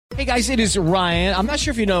Hey guys, it is Ryan. I'm not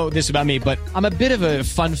sure if you know this about me, but I'm a bit of a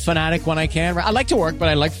fun fanatic when I can. I like to work, but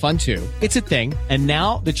I like fun too. It's a thing. And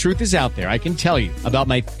now the truth is out there. I can tell you about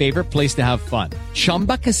my favorite place to have fun.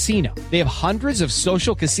 Chumba Casino. They have hundreds of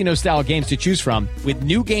social casino style games to choose from with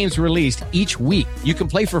new games released each week. You can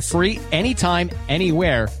play for free anytime,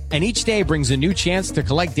 anywhere. And each day brings a new chance to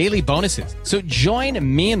collect daily bonuses. So join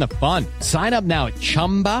me in the fun. Sign up now at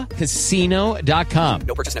ChumbaCasino.com.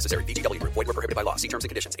 No purchase necessary. VGW Group. Void where prohibited by law. See terms and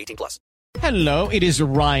conditions. 18+. Hello, it is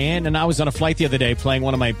Ryan, and I was on a flight the other day playing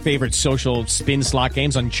one of my favorite social spin slot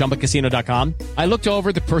games on ChumbaCasino.com. I looked over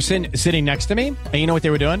at the person sitting next to me, and you know what they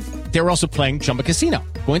were doing? They were also playing Chumba Casino.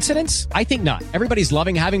 Coincidence? I think not. Everybody's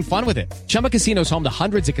loving having fun with it. Chumba Casino is home to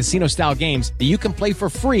hundreds of casino-style games that you can play for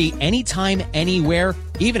free anytime, anywhere,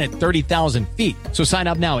 even at 30,000 feet. So sign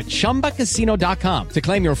up now at ChumbaCasino.com to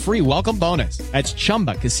claim your free welcome bonus. That's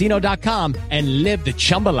ChumbaCasino.com and live the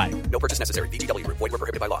Chumba life. No purchase necessary. VGW Group. Void where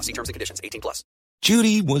prohibited by law. See terms and conditions. 18+.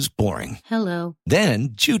 Judy was boring. Hello. Then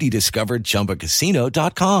Judy discovered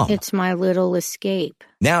ChumbaCasino.com. It's my little escape.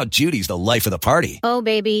 Now Judy's the life of the party. Oh,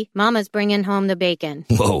 baby, mama's bringing home the bacon.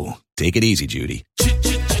 Whoa, take it easy, Judy.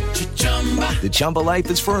 The Chumba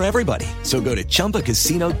life is for everybody. So go to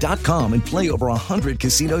ChumbaCasino.com and play over 100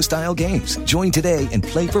 casino-style games. Join today and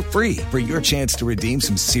play for free for your chance to redeem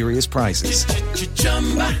some serious prizes.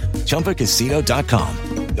 ChumbaCasino.com.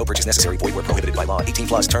 No purchase necessary. Void where prohibited by law.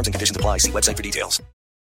 18+. Terms and conditions apply. See website for details.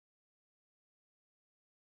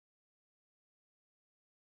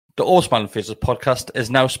 The Horseman Faces podcast is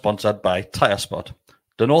now sponsored by Tyre Spot,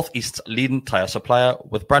 the Northeast's leading tyre supplier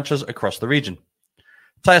with branches across the region.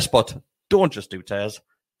 Tyre Spot don't just do tyres,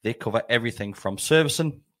 they cover everything from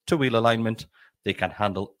servicing to wheel alignment. They can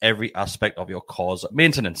handle every aspect of your car's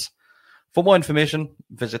maintenance. For more information,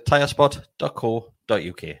 visit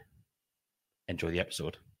tyrespot.co.uk. Enjoy the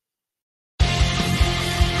episode.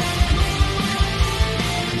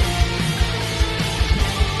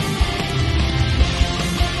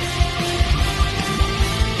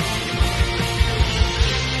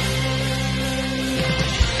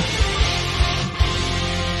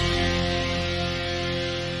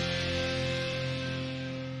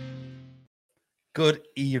 Good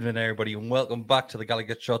evening, everybody, and welcome back to the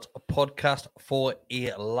Gallagher Shots podcast for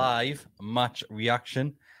a live match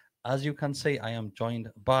reaction. As you can see, I am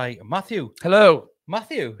joined by Matthew. Hello.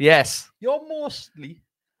 Matthew. Yes. You're mostly,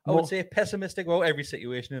 I would say, pessimistic about every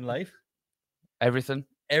situation in life. Everything.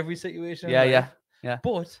 Every situation in Yeah, life. yeah.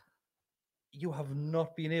 But you have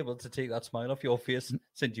not been able to take that smile off your face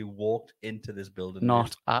since you walked into this building.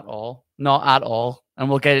 Not at all. Not at all. And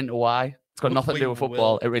we'll get into why. It's got nothing to do with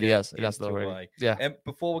football. It really has. It has though, really. Yeah.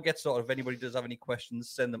 Before we get started, if anybody does have any questions,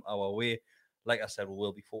 send them our way. Like I said, we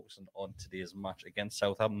will be focusing on today's match against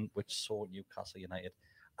Southampton, which saw Newcastle United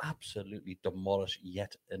absolutely demolish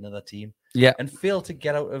yet another team. Yeah. And fail to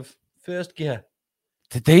get out of first gear.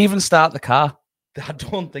 Did they even start the car? I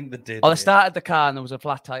don't think they did. Oh, they started the car and there was a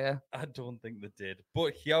flat tyre. I don't think they did.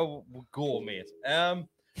 But here we go, mate.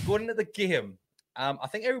 Going into the game, I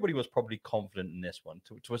think everybody was probably confident in this one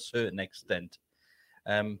to a certain extent.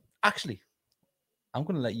 Actually, I'm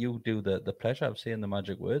going to let you do the pleasure of saying the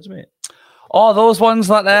magic words, mate. Oh, those ones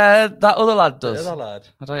that that other lad does. The other lad.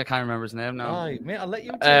 I can't remember his name now. Aye, mate, I'll let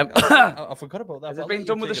you I forgot about that. Has it been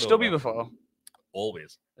done with a stubby before?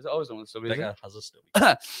 Always. Is it always done with a stubby? Like has a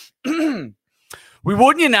stubby. We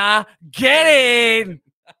won you now. Get in.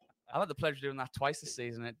 I've had the pleasure of doing that twice this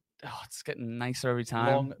season. It's getting nicer every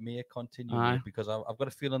time. Long may it continue, mate, because I've got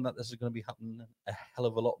a feeling that this is going to be happening a hell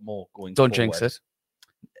of a lot more going Don't forward. jinx it.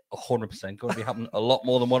 100% going to be happening a lot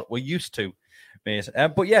more than what we're used to, mate.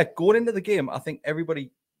 But yeah, going into the game, I think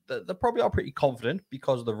everybody, they probably are pretty confident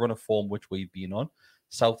because of the run of form which we've been on.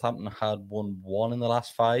 Southampton had won one in the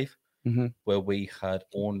last 5, where we had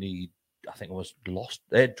only, I think it was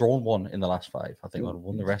drawn one in the last 5. I think I'd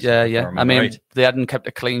won the rest. Yeah. I mean, they hadn't kept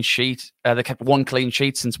a clean sheet. They kept one clean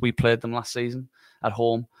sheet since we played them last season at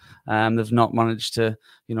home. They've not managed to,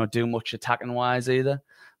 do much attacking wise either.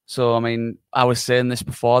 So, I mean, I was saying this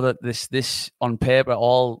before that this on paper,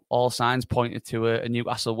 all signs pointed to a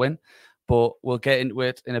Newcastle win, but we'll get into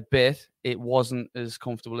it in a bit. It wasn't as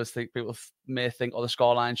comfortable as people may think or the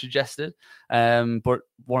scoreline suggested. But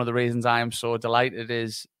one of the reasons I am so delighted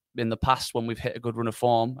is in the past when we've hit a good run of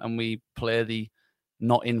form and we play the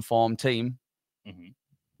not in form team,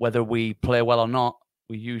 whether we play well or not,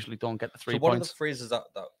 we usually don't get the 3 points. So one of the phrases that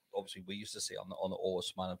obviously we used to say on the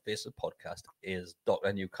Horseman and Faces podcast is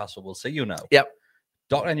Dr. Newcastle will see you now. Yep.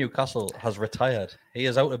 Dr. Newcastle has retired. He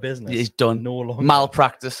is out of business. He's done. No longer.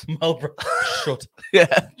 Malpractice. Shut.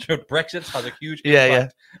 Yeah. Shut. Brexit has a huge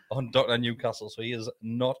impact on Dr. Newcastle, so he is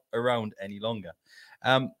not around any longer.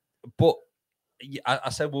 But I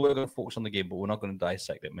said we were going to focus on the game, but we're not going to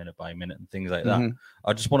dissect it minute by minute and things like that.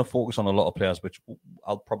 I just want to focus on a lot of players, which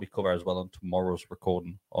I'll probably cover as well on tomorrow's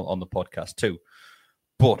recording on the podcast too.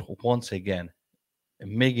 But once again,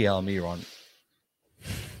 Miggy Almiron,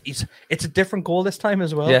 it's a different goal this time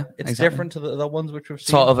as well. Yeah, it's exactly. different to the ones which we've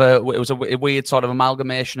seen. It was a weird sort of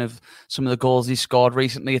amalgamation of some of the goals he scored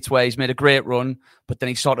recently. It's where he's made a great run, but then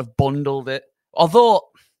he sort of bundled it. Although,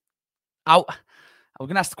 I'm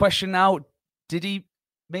going to ask the question now. Did he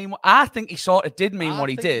mean what? I think he sort of did mean what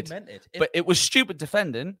he did. But it was stupid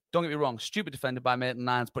defending. Don't get me wrong. Stupid defending by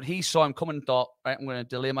Maitland-Niles. But he saw him coming and thought, right, I'm going to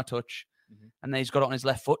delay my touch. And then he's got it on his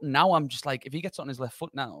left foot. And now I'm just like, if he gets it on his left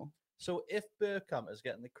foot now. So if Bergkamp is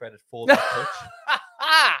getting the credit for that touch,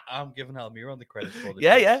 I'm giving Almiron the credit for the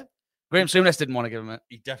touch. Yeah. Graham Souness didn't want to give him it.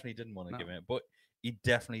 He definitely didn't want to give him it. But he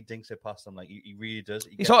definitely dinks it past him. Like, he really does.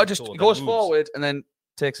 He sort of just goes forward and then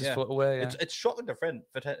takes his foot away. Yeah. It's shocking defending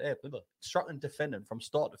from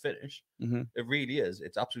start to finish. It really is.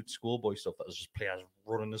 It's absolute schoolboy stuff. That is just players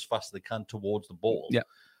running as fast as they can towards the ball. Yeah,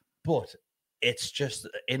 but it's just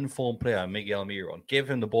an informed player, Miggy Almiron. Give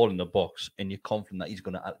him the ball in the box, and you're confident that he's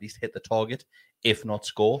going to at least hit the target, if not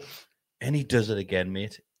score. And he does it again,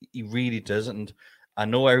 mate. He really does. And I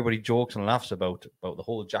know everybody jokes and laughs about the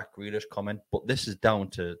whole Jack Grealish comment, but this is down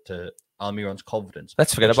to Almiron's confidence.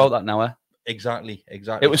 Let's forget about that now, Exactly.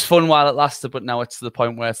 It was fun while it lasted, but now it's to the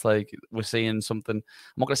point where it's like we're seeing something. I'm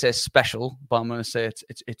not going to say special, but I'm going to say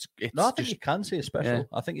it's. No, I think you can say special. Yeah.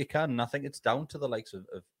 I think you can, and I think it's down to the likes of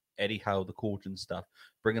Eddie Howe, the coach and staff,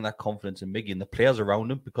 bringing that confidence in Miggy and the players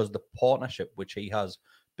around him, because the partnership which he has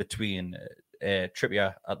between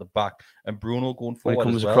Trippier at the back and Bruno going forward, when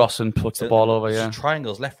he comes across and puts the ball over,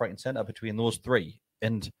 triangles left, right, and centre between those three,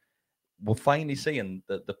 and we're finally seeing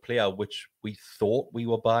the player which we thought we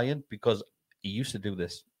were buying, because he used to do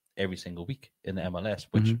this every single week in the MLS,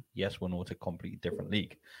 which, yes, we know it's a completely different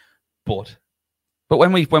league. But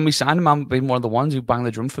when we signed him, I've been one of the ones who banged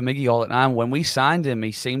the drum for Miggy all the time. When we signed him,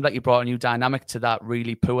 he seemed like he brought a new dynamic to that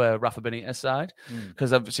really poor Rafa Benitez side.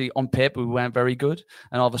 Because obviously on paper we weren't very good,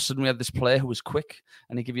 and all of a sudden we had this player who was quick,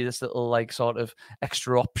 and he give you this little like sort of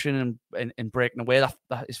extra option in breaking away.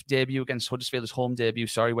 That his debut against Huddersfield, his home debut,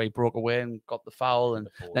 where he broke away and got the foul, and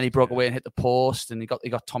then he broke away and hit the post, and he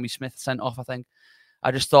got Tommy Smith sent off, I think. I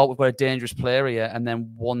just thought we've got a dangerous player here. And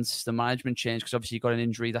then once the management changed, because obviously he got an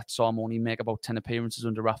injury that saw him only make about 10 appearances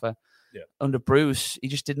under Rafa. Yeah. Under Bruce, he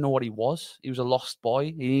just didn't know what he was. He was a lost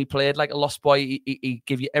boy. He played like a lost boy. He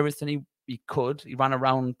gave you everything he could. He ran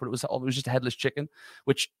around, but it was just a headless chicken,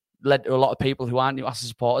 which led to a lot of people who aren't Newcastle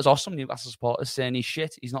supporters, or some Newcastle supporters, saying he's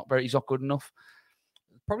shit. He's not good enough.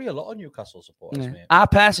 Probably a lot of Newcastle supporters, mate. I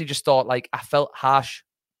personally just thought, like, I felt harsh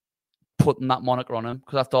putting that moniker on him,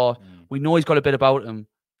 because I thought we know he's got a bit about him,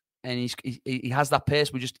 and he has that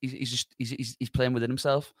pace. He's playing within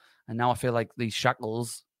himself, and now I feel like these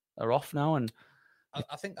shackles are off now, and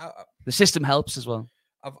I think the system helps as well.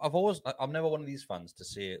 I'm never one of these fans to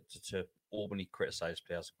say to openly criticize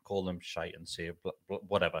players, call them shite, and say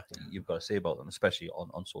whatever you've got to say about them, especially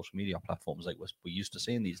on social media platforms like we used to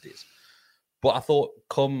seeing these days. But I thought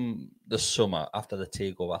come the summer after the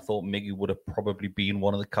takeover, I thought Miggy would have probably been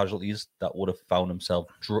one of the casualties that would have found himself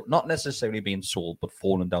not necessarily being sold, but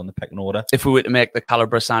falling down the pecking order. If we were to make the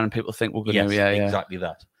calibre sign, people think we're going to, exactly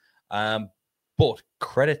that. But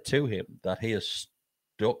credit to him that he has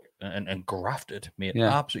stuck and grafted, mate,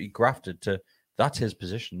 absolutely grafted to. That's his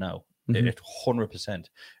position now, 100%.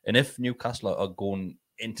 And if Newcastle are going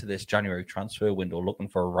into this January transfer window looking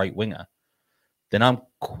for a right winger, then I'm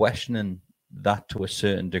questioning that to a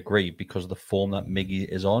certain degree because of the form that Miggy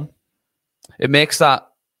is on. It makes that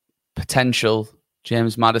potential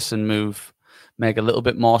James Maddison move make a little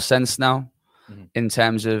bit more sense now in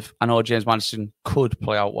terms of, I know James Maddison could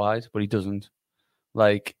play out wide, but he doesn't.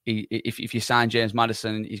 Like, if you sign James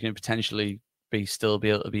Maddison, he's going to potentially be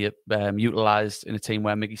able to be utilised in a team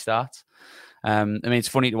where Miggy starts. I mean, it's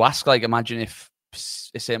funny to ask, like, imagine if,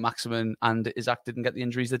 say, Maximin and Isaac didn't get the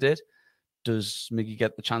injuries they did. Does Miggy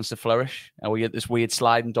get the chance to flourish? And we get this weird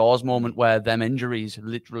sliding doors moment where them injuries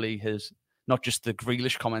literally has, not just the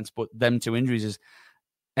Grealish comments, but them two injuries has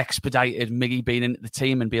expedited Miggy being into the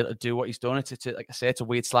team and be able to do what he's done. It's like I say, it's a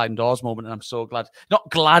weird sliding doors moment, and I'm so glad. Not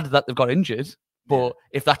glad that they've got injured, but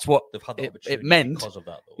if that's what they've had the it meant, because of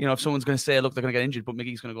that, if someone's going to say, look, they're going to get injured, but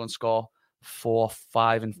Miggy's going to go and score 4,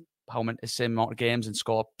 5, and the same amount of games and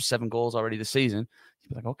score 7 goals already this season, you'd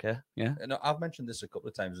be like, okay, yeah. And I've mentioned this a couple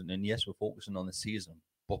of times, and yes, we're focusing on the season,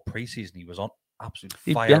 but pre-season he was on absolute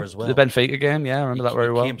fire as well. The Benfica game, I remember that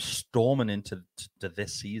very well. He came storming into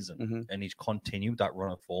this season, and he's continued that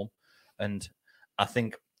run of form. And I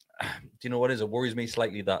think you know what it is? It worries me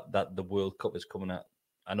slightly that the World Cup is coming at.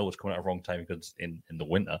 I know it's coming at a wrong time because it's in the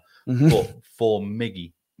winter. But for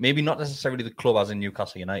Miggy, maybe not necessarily the club as in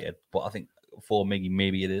Newcastle United, but I think for Miggy,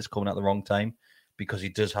 maybe it is coming at the wrong time because he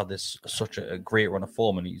does have such a great run of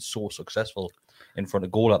form and he's so successful in front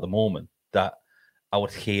of goal at the moment that I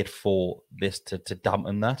would hate for this to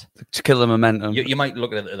dampen that. To kill the momentum. You might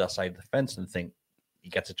look at the other side of the fence and think he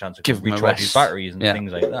gets a chance to Give him a recharge his rest. batteries and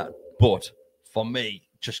things like that. But for me,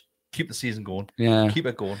 just keep the season going. Yeah. Keep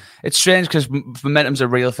it going. It's strange because momentum's a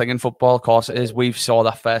real thing in football. Of course it is. We've saw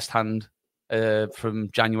that firsthand from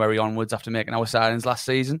January onwards after making our signings last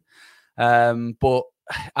season. But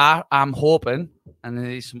I'm hoping, and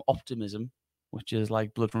there is some optimism, which is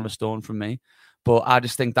like blood from a stone from me. But I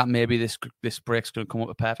just think that maybe this break's going to come up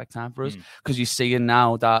at a perfect time for us because you're seeing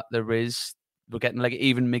now that we're getting like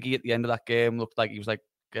even Miggy at the end of that game looked like he was like,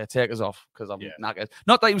 take us off because I'm knackered.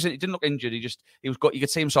 Not that he didn't look injured. You could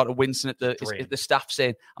see him sort of wincing at the staff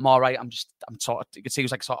saying, I'm all right. I'm sort of, you could see he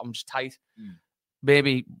was like, I'm just tight.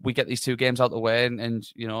 Maybe we get these 2 games out of the way and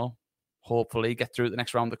you know, hopefully get through the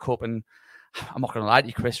next round of the cup. And I'm not going to lie to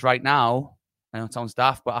you, Chris, right now, I know it sounds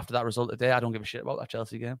daft, but after that result today, I don't give a shit about that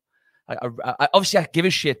Chelsea game. I obviously I give a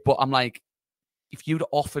shit, but I'm like, if you'd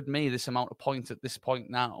offered me this amount of points at this point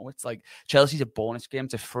now, it's like Chelsea's a bonus game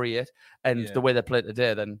to free it. And the way they played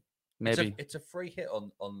today, then maybe. It's a free hit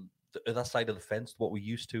on the other side of the fence, what we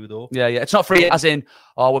used to, though. Yeah. It's not free as in,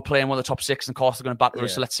 we're playing one of the top 6 and of course they're going to batter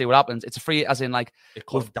us, so let's see what happens. It's a free hit as in, like, it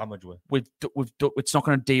could damage one. It's not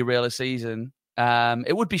going to derail a season.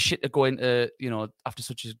 It would be shit to go into, you know, after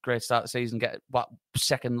such a great start of the season, get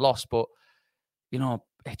second loss, but, you know,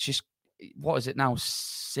 it's just, what is it now?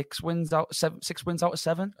 6 wins out of 7. 6 wins out of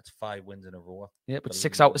 7. That's 5 wins in a row. Yeah, but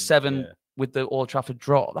 6 out of 7 with the Old Trafford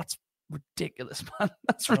draw. That's ridiculous, man.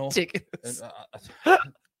 That's ridiculous.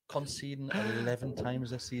 Conceding 11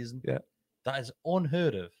 times this season. Yeah, that is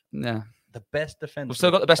unheard of. Yeah, the best defense. We've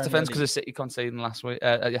still got the best defense because of City conceding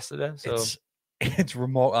yesterday. So it's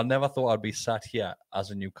remarkable. I never thought I'd be sat here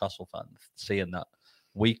as a Newcastle fan saying that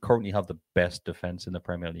we currently have the best defense in the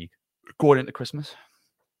Premier League going into Christmas.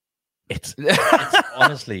 It's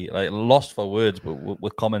honestly like lost for words, but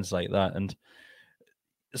with comments like that, and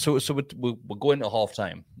so we're going to half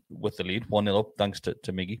time with the lead 1-0 up, thanks to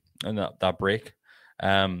Miggy and that break,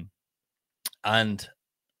 and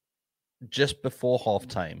just before half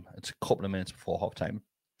time, it's a couple of minutes before half time,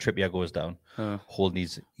 Trippier goes down, holding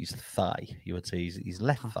his thigh. You would say his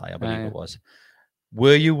left thigh, I believe it was.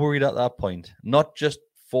 Were you worried at that point? Not just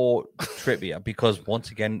for Trippier, because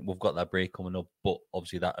once again we've got that break coming up, but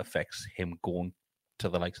obviously that affects him going to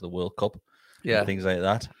the likes of the World Cup, and things like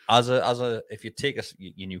that. As a if you take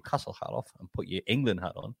your Newcastle hat off and put your England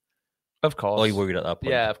hat on, of course, are you worried at that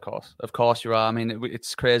point? Yeah, of course you are. I mean,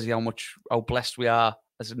 it's crazy how blessed we are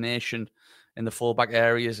as a nation in the fullback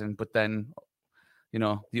areas, but then, you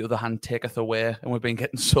know, the other hand taketh away, and we've been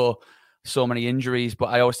getting so many injuries. But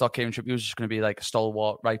I always thought Kieran Trippier was just going to be like a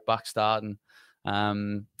stalwart right back starting.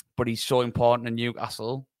 But he's so important in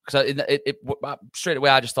Newcastle because straight away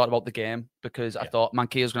I just thought about the game because I thought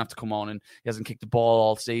Manquillo's going to have to come on and he hasn't kicked the ball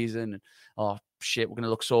all season. And, oh shit, we're going to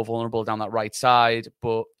look so vulnerable down that right side.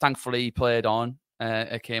 But thankfully he played on.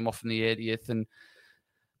 It came off in the 80th and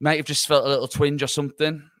might have just felt a little twinge or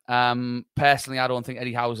something. Personally, I don't think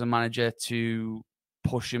Eddie Howe's a manager to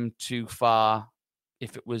push him too far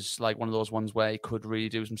if it was like one of those ones where he could really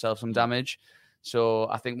do himself some damage. So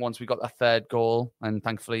I think once we got that third goal, and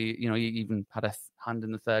thankfully, you know, he even had a hand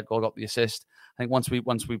in the third goal, got the assist. I think once we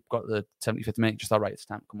got the 75th minute, just thought, right, it's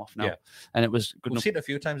time to come off now. Yeah. And it was good. We've seen it a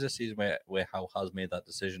few times this season where Howe has made that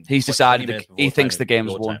decision. He's decided he thinks the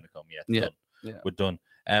game's won. We're done.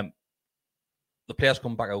 The players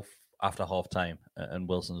come back out after half time, and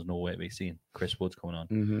Wilson's nowhere to be seen. Chris Wood's coming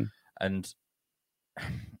on, and.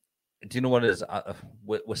 Do you know what it is?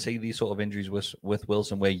 We see these sort of injuries with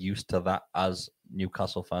Wilson. We're used to that as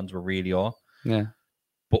Newcastle fans. We really are. Yeah.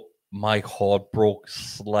 But my heart broke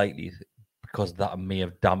slightly because that may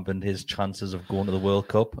have dampened his chances of going to the World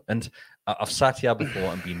Cup. And I've sat here before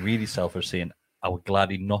and been really selfish saying I would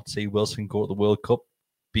gladly not see Wilson go to the World Cup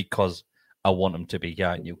because I want him to be here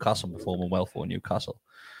at Newcastle and performing well for Newcastle.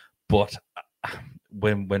 But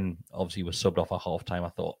when obviously he was subbed off at half time, I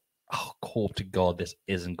thought, oh, hope to God this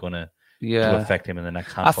isn't going to affect him in the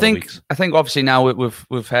next handful of weeks. I think obviously now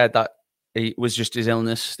we've heard that it was just his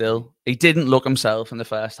illness still. He didn't look himself in the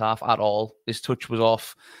first half at all. His touch was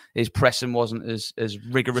off. His pressing wasn't as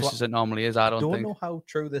rigorous as it normally is, I don't know how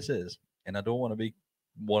true this is, and I don't want to be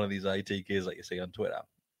one of these ITKs like you see on Twitter,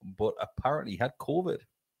 but apparently he had COVID.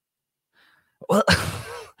 Well,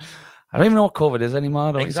 I don't even know what COVID is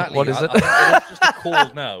anymore. Exactly. What is it? I think it's just a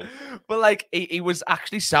cold now. But like he was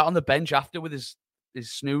actually sat on the bench after with his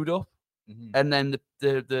snood up, and then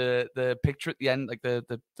the picture at the end, like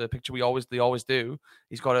the picture they always do.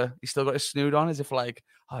 He's still got his snood on, as if like,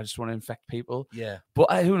 oh, I just want to infect people. Yeah.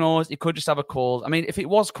 But who knows? He could just have a cold. I mean, if it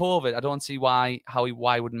was COVID, I don't see why he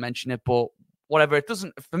wouldn't mention it. But whatever, it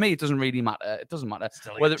doesn't. For me, it doesn't really matter. It doesn't matter. It's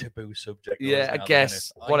still like a taboo subject. Yeah, I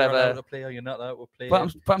guess whatever. You're allowed to play or you're not allowed to play.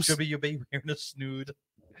 But should you be wearing a snood?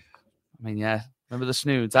 I mean, yeah. Remember the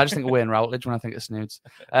snoods? I just think of Wayne Routledge when I think of snoods.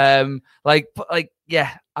 It's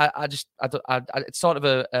sort of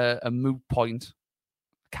a moot point.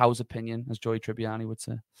 Cow's opinion, as Joey Tribbiani would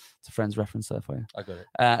say. It's a friend's reference there for you. I got it.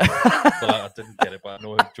 I didn't get it, but I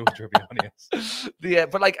know who Joey Tribbiani is. Yeah,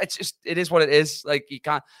 but like it is what it is. Like you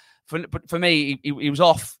can't. But for me, he was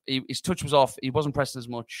off. His touch was off. He wasn't pressing as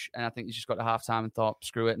much, and I think he just got to half time and thought,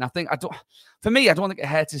 "Screw it." And I don't think it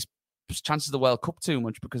hurts his chances of the World Cup too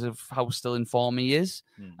much because of how still in form he is.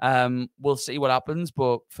 We'll see what happens,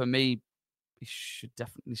 but for me, he should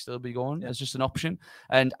definitely still be going as just an option.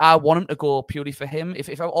 And I want him to go purely for him.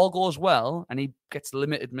 If all goes well and he gets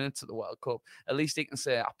limited minutes at the World Cup, at least he can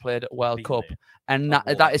say, I played at the World Cup. And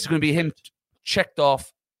that is going to be him checked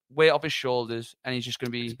off, weight off his shoulders, and he's just going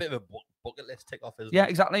to be... It's a bit of a bucket list tick off, isn't it? Yeah,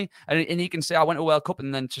 exactly. And he can say, I went to a World Cup,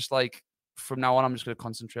 and then just like, from now on, I'm just going to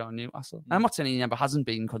concentrate on Newcastle. And I'm not saying he never hasn't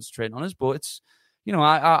been concentrating on us, but it's,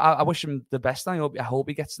 I wish him the best. I hope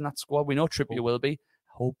he gets in that squad. We know Trippier will be.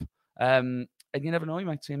 Hope. And you never know, you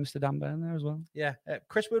might see Mr. Dan Burn there as well. Yeah.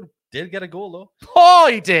 Chris Wood did get a goal, though. Oh,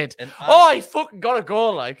 he did. He fucking got a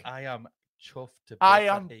goal, like. I am chuffed to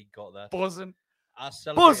he got that. Buzzing. I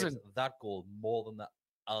celebrated that goal more than that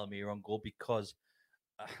Almiron goal because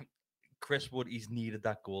Chris Wood, he's needed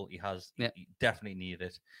that goal. He definitely needed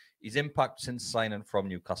it. His impact since signing from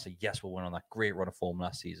Newcastle, yes, we went on that great run of form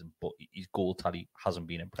last season, but his goal tally hasn't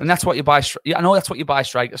been impressive. And that's what you buy. I know that's what you buy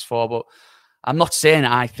strikers for, but I'm not saying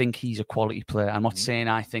I think he's a quality player. I'm not saying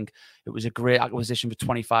I think it was a great acquisition for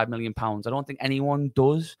 £25 million. I don't think anyone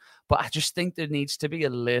does, but I just think there needs to be a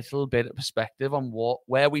little bit of perspective on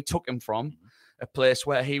where we took him from, a place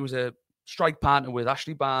where he was a strike partner with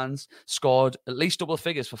Ashley Barnes, scored at least double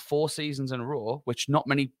figures for 4 seasons in a row, which not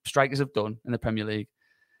many strikers have done in the Premier League.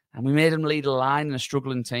 And we made him lead a line in a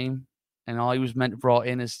struggling team. And all he was brought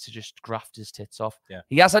in is to just graft his tits off. Yeah.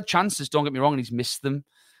 He has had chances, don't get me wrong, and he's missed them.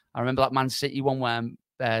 I remember that Man City one where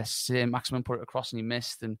Maximin put it across and he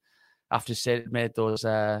missed. And after Sid made those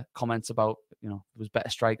comments about, there was better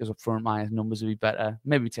strikers up front, my numbers would be better.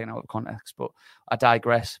 Maybe taken out of context, but I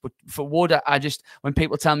digress. But for Wood, I just, when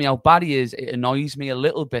people tell me how bad he is, it annoys me a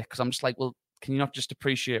little bit because I'm just like, well, can you not just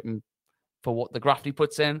appreciate him for what the graft he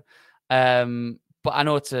puts in? But I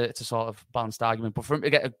know it's a sort of balanced argument. But for him to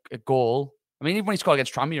get a goal, I mean, even when he scored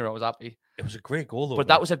against Tranmere, I was happy. It was a great goal, though. But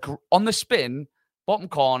that was on the spin, bottom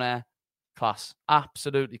corner, class,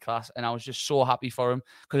 absolutely class. And I was just so happy for him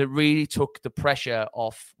because it really took the pressure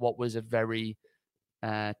off what was a very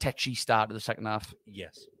tetchy start of the second half.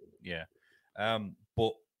 Yes, yeah.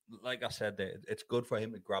 But like I said, it's good for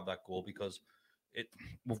him to grab that goal because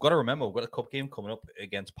we've got to remember we've got a cup game coming up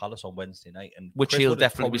against Palace on Wednesday night, and which Chris he'll Wood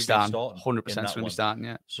definitely be starting. 100% going to be starting.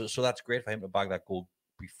 Yeah. So that's great for him to bag that goal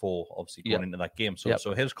before obviously going into that game.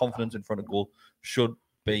 So his confidence in front of goal should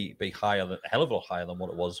be higher, a hell of a lot higher than what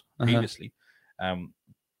it was previously. We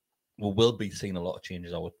will be seeing a lot of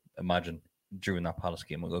changes, I would imagine, during that Palace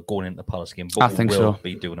game. We're going into the Palace game, but we will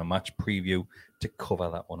be doing a match preview to cover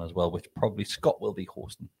that one as well, which probably Scott will be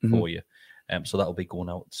hosting for you. So that'll be going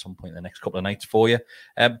out at some point in the next couple of nights for you.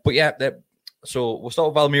 But yeah, so we'll start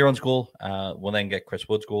with Almiron's goal. We'll then get Chris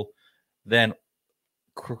Wood's goal. Then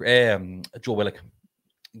Joe Willock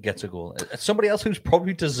gets a goal. Somebody else who's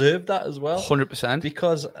probably deserved that as well. 100%.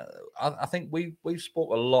 Because I think we've spoke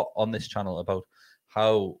a lot on this channel about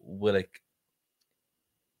how Willock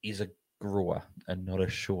is a grower and not a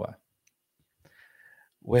shower.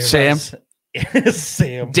 Whereas,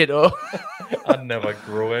 Same. Ditto. I never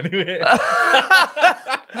grow anyway.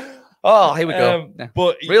 Oh, here we go.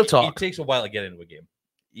 But real talk. It takes a while to get into a game.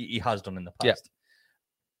 He has done in the past. Yeah.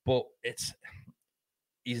 But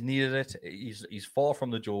he's needed it. He's far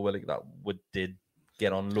from the Joe Willock that did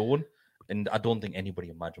get on loan. And I don't think anybody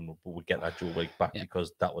imagined would get that Joe Willock back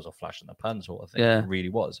because that was a flash in the pan sort of thing. Yeah. It really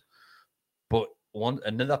was. But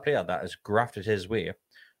another player that has grafted his way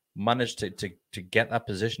managed to get that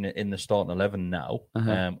position in the starting 11 now.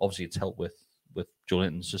 Obviously, it's helped with Joe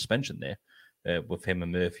Linton's suspension there, with him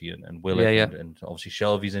and Murphy and Willock, and obviously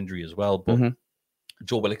Shelby's injury as well. But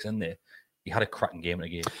Joe Willock's in there. he had a cracking game in the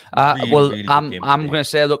game. I'm good game going to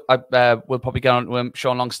say, look, we'll probably get on.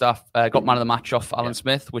 Sean Longstaff got man of the match off Alan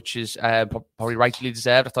Smith, which is probably rightly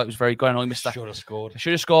deserved. I thought it was very good. I know he missed that. Should have scored.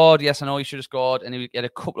 Should have scored. Yes, I know he should have scored, and he had a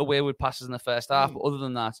couple of wayward passes in the first half. But other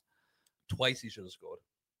than that, twice he should have scored.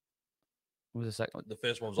 What was the second? The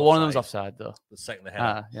first one was one of them was offside, though. The second, the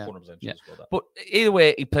header, 100% should have scored that. But either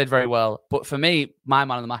way, he played very well. But for me, my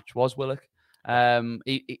man of the match was Willock.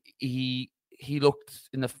 He looked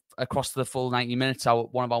across the full 90 minutes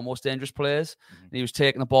one of our most dangerous players. And he was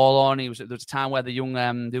taking the ball on. There was a time where the young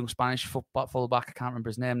Spanish fullback, I can't remember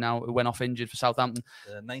his name now, who went off injured for Southampton.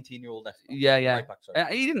 The 19-year-old. Yeah. Right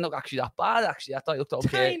back, he didn't look actually that bad. Actually, I thought he looked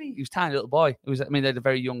okay. Tiny. He was a tiny little boy. They had a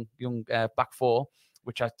very young back four,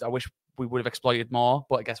 which I wish we would have exploited more,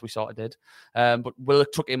 but I guess we sort of did. But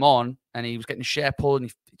Willock took him on, and he was getting a share pull, and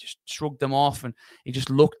he just shrugged them off, and he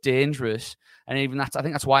just looked dangerous. And even I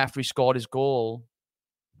think that's why after he scored his goal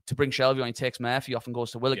to bring Shelby on, he takes Murphy off and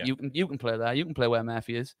goes to Willock. Yeah. You can play there. You can play where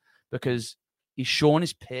Murphy is, because he's shown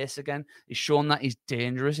his pace again. He's shown that he's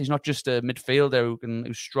dangerous. He's not just a midfielder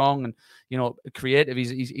who's strong and creative.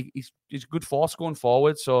 He's a good force going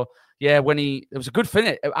forward. So yeah, it was a good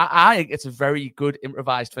finish. It's a very good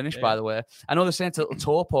improvised finish, by the way. I know they're saying it's a little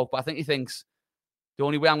toe poke, but I think he thinks the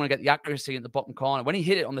only way I'm going to get the accuracy in the bottom corner. When he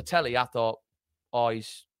hit it on the telly, I thought,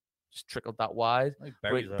 he's just trickled that wide.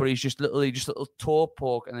 But he's just literally just a little toe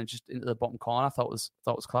poke and then just into the bottom corner. I thought it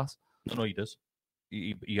was class. No, he does.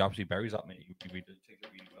 He absolutely buries that, mate. He really takes it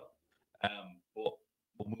really well. But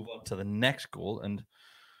we'll move on to the next goal. And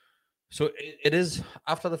so it is,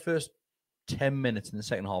 after the first 10 minutes in the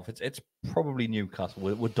second half, it's probably Newcastle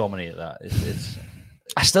would dominate that. It's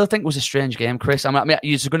I still think it was a strange game, Chris. I mean,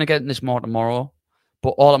 you're going to get in this more tomorrow,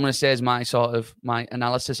 but all I'm going to say is my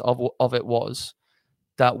analysis of it was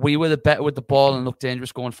that we were the better with the ball and looked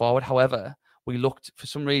dangerous going forward. However, we for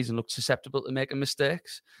some reason, looked susceptible to making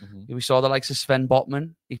mistakes. Mm-hmm. We saw the likes of Sven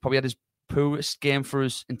Botman. He probably had his poorest game for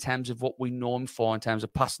us in terms of what we know him for, in terms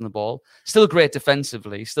of passing the ball. Still great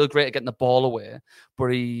defensively, still great at getting the ball away, but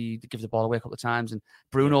he gives the ball away a couple of times. And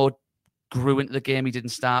Bruno grew into the game. He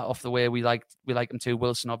didn't start off the way we like him to.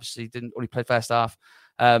 Wilson obviously only played first half.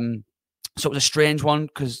 So it was a strange one,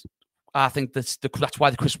 because I think that's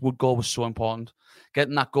why the Chris Wood goal was so important.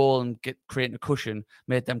 Getting that goal and creating a cushion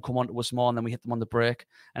made them come onto us more, and then we hit them on the break.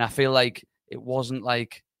 And I feel like it wasn't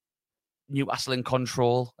like Newcastle in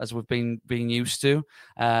control as we've been used to.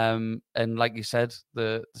 And like you said,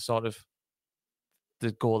 the sort of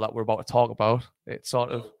the goal that we're about to talk about, it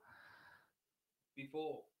sort of.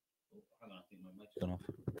 Before, hang on, I think my mic's gone off.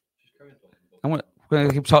 Just carry on. We're going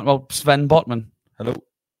to keep talking about Sven Botman. Hello.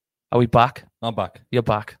 Are we back? I'm back. You're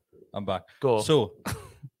back. I'm back. Go. So,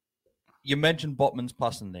 you mentioned Botman's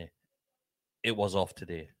passing there. It was off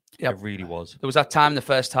today. Yep. It really was. There was that time in the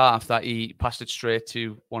first half that he passed it straight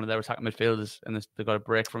to one of their attacking midfielders, and they got a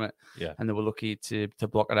break from it. Yeah. And they were lucky to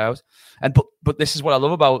block it out. And but this is what I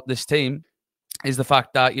love about this team, is the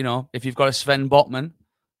fact that, if you've got a Sven Botman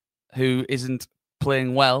who isn't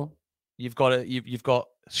playing well, you've got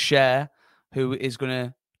Cher who is going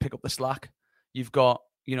to pick up the slack. You've got,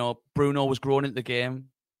 Bruno was growing into the game,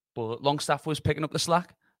 but Longstaff was picking up the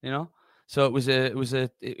slack, So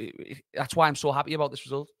that's why I'm so happy about this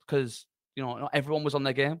result, because, not everyone was on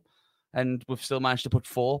their game, and we've still managed to put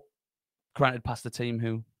 4, granted, past the team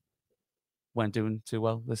who weren't doing too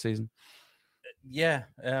well this season. Yeah,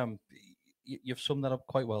 you've summed that up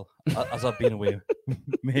quite well, as I've been away,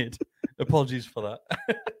 mate. Apologies for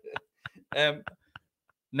that.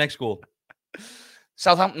 Next goal.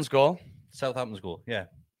 Southampton's goal, yeah.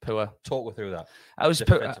 Poor. Talk me through that.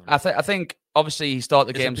 I think obviously he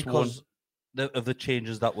started the games because of the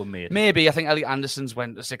changes that were made. Maybe I think Elliot Anderson's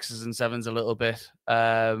went to 6s and 7s a little bit.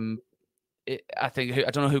 I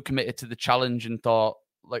don't know who committed to the challenge and thought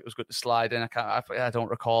like it was good to slide in. I don't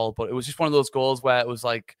recall, but it was just one of those goals where it was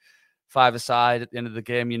like 5 aside at the end of the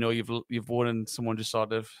game. You've won, and someone just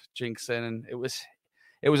sort of jinx in, and it was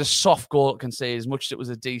a soft goal to concede. As much as it was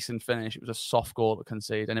a decent finish, it was a soft goal to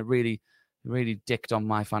concede, and it really dicked on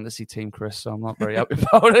my fantasy team, Chris, so I'm not very happy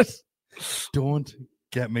about it. Don't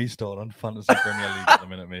get me started on fantasy Premier League at the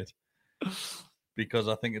minute, mate, because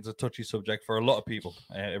I think it's a touchy subject for a lot of people.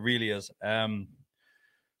 It really is.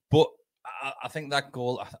 But I think that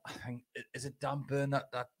goal, is it Dan Burn that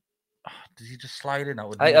did he just slide in? That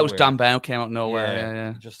was Dan Burn who came out of nowhere.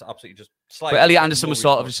 Yeah. Just absolutely just slide. But Elliot Anderson was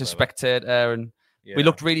sort of just a spectator, and we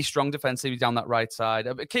looked really strong defensively down that right side.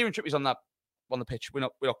 Kieran Trippier's on the pitch. We're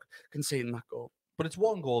not conceding that goal. But it's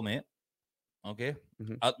one goal, mate. Okay?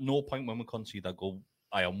 Mm-hmm. At no point when we concede that goal,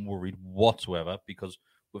 I am worried whatsoever, because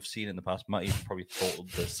we've seen in the past, Matty probably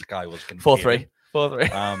thought the sky was going to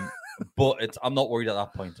 4-3. But I'm not worried at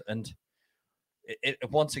that point. And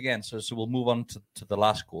once again, so we'll move on to the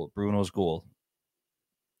last goal, Bruno's goal.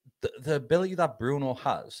 The ability that Bruno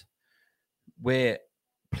has, where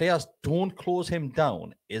players don't close him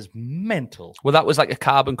down, is mental. Well, that was like a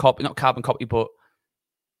carbon copy, not carbon copy, but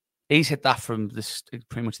he's hit that from this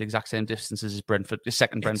pretty much the exact same distance as his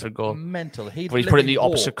second Brentford goal. Mental. But he's put it in the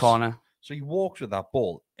opposite corner. So he walks with that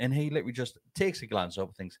ball, and he literally just takes a glance up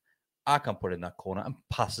and thinks, I can put it in that corner, and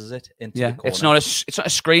passes it into the corner. It's not a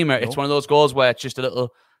screamer. No. It's one of those goals where it's just a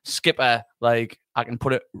little skipper, like I can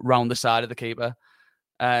put it round the side of the keeper.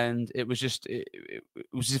 And it was just, it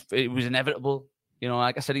was inevitable. You know,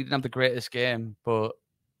 like I said, he didn't have the greatest game, but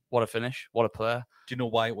what a finish. What a player. Do you know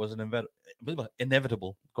why it wasn't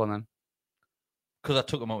inevitable? Go on then. Because I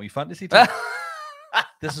took him out of my fantasy team.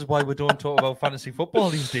 This is why we don't talk about fantasy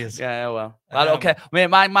football these days. Yeah, well. Okay. I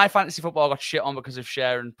mean, my fantasy football got shit on because of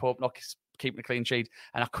Sharon Pope not keeping a clean sheet,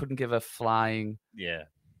 and I couldn't give a flying. Yeah.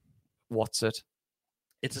 What's it?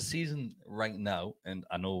 It's a season right now, and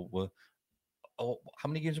I know how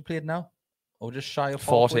many games we played now? Oh, just shy of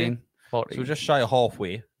 14. 14. So we're just shy of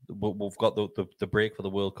halfway. We've got the break for the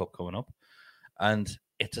World Cup coming up, and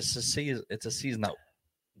it's a season that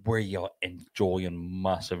where you're enjoying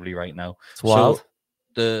massively right now. It's wild. So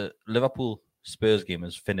the Liverpool Spurs game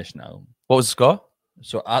is finished now. What was the score?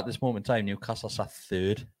 So at this moment in time, Newcastle sat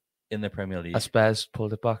third in the Premier League. Spurs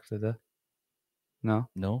pulled it back, did they? No.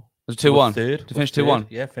 Was it 2-1? Third. Did it finish 2-1?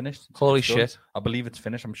 Yeah, finished. Holy shit. I believe it's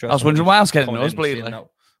finished. I'm sure. I was wondering why I was getting nosebleed.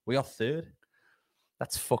 We are third.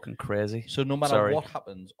 That's fucking crazy. So no matter what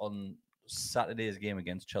happens on Saturday's game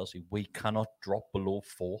against Chelsea, we cannot drop below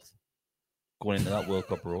fourth going into that World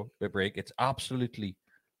Cup break. It's absolutely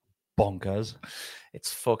bonkers.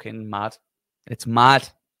 It's fucking mad. It's mad.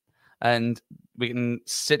 And we can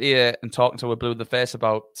sit here and talk until we're blue in the face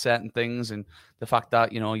about certain things and the fact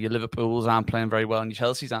that, you know, your Liverpools aren't playing very well and your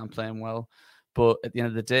Chelseas aren't playing well. But at the end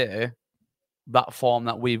of the day, that form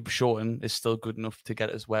that we've shown is still good enough to get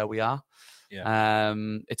us where we are. Yeah.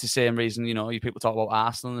 It's the same reason, you know, you people talk about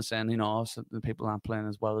Arsenal and saying, you know, the people aren't playing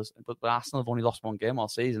as well as, but Arsenal have only lost one game all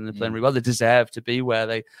season. They're playing really well. They deserve to be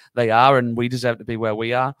where they are, and we deserve to be where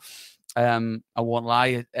we are. I won't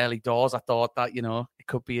lie, early doors, I thought that, you know, it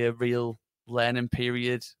could be a real learning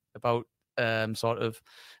period about sort of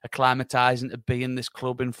acclimatizing to be in this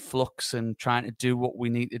club in flux and trying to do what we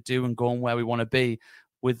need to do and going where we want to be,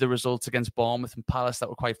 with the results against Bournemouth and Palace that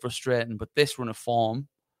were quite frustrating. But this run of form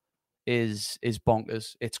is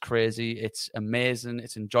bonkers. It's crazy. It's amazing.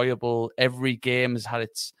 It's enjoyable. Every game has had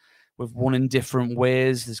we've won in different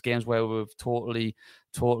ways. There's games where we've totally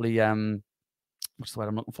what's the word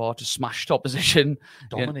I'm looking for? Just smashed opposition.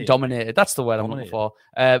 Dominated. That's the word I'm looking for.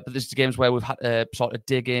 But there's the games where we've had to sort of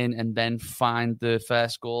dig in and then find the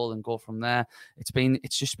first goal and go from there. We've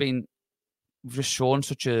just shown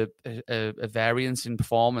such a variance in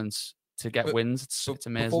performance to get wins. It's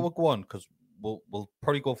amazing. Before we go on, because we'll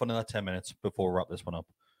probably go for another 10 minutes before we wrap this one up.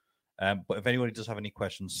 But if anybody does have any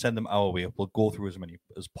questions, send them our way. We'll go through as many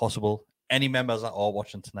as possible. Any members that are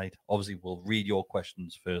watching tonight, obviously, we'll read your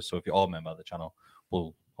questions first. So if you're a member of the channel,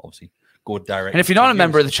 we'll obviously go direct. And if you're not a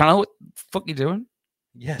member of the channel, what the fuck are you doing?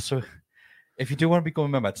 Yeah, so if you do want to become a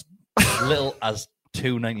member, it's as little as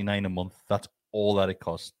 $2.99 a month. That's all that it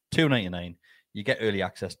costs. $2.99. You get early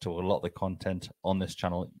access to a lot of the content on this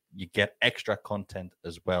channel. You get extra content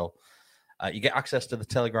as well. You get access to the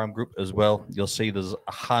Telegram group as well. You'll see there's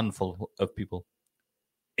a handful of people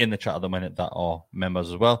in the chat at the minute that are members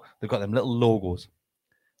as well. They've got them little logos.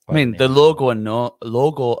 I mean, the logo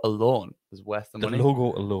alone is worth the money. The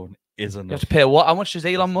logo alone is enough. You have to pay what? How much does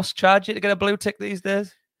Elon Musk charge you to get a blue tick these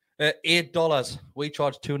days? $8. We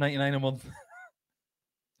charge $2.99 a month.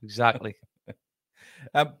 Exactly.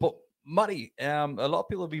 But Matty, a lot of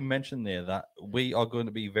people have been mentioning there that we are going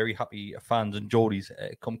to be very happy fans and Geordies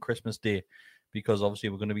come Christmas Day, because obviously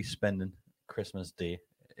we're going to be spending Christmas Day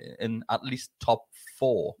in at least top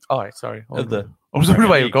 4. All right, sorry. I was wondering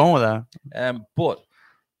where you're going with that. But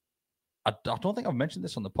I don't think I've mentioned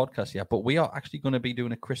this on the podcast yet, but we are actually going to be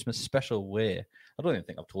doing a Christmas special where, I don't even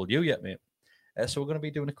think I've told you yet, mate. So we're going to be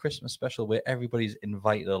doing a Christmas special where everybody's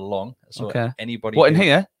invited along. So anybody. What, in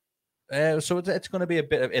here? So it's going to be a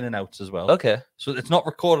bit of in and outs as well. Okay. So it's not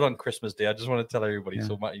recorded on Christmas Day. I just want to tell everybody,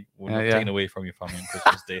 so Matty, we're not taking away from your family on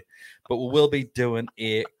Christmas Day. But we will be doing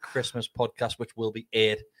a Christmas podcast, which will be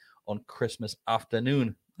aired on Christmas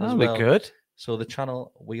afternoon. That'll be good. So the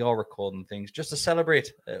channel, we are recording things just to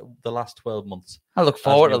celebrate the last 12 months. I look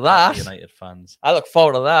forward to that. United fans. I look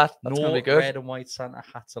forward to that. That's going to be good. Red and white Santa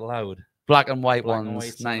hats allowed. Black and white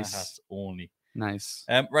ones. Nice. Hats only. Nice.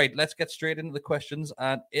 Right, let's get straight into the questions.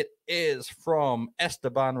 And it is from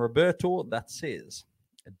Esteban Roberto that says,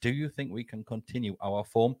 do you think we can continue our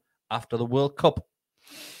form after the World Cup?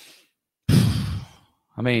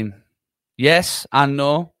 I mean, yes and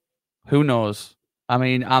no. Who knows? I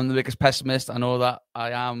mean, I'm the biggest pessimist. I know that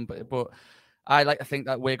I am, but I like to think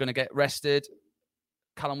that we're going to get rested.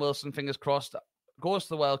 Callum Wilson, fingers crossed, goes to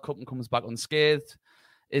the World Cup and comes back unscathed.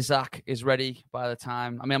 Isaac is ready by the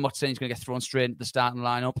time. I mean, I'm not saying he's going to get thrown straight into the starting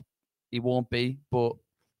lineup. He won't be, but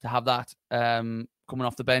to have that coming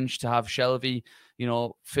off the bench, to have Shelby,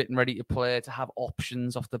 fit and ready to play, to have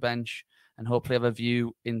options off the bench, and hopefully have a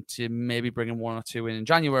view into maybe bringing one or two in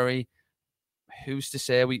January. Who's to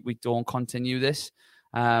say we don't continue this?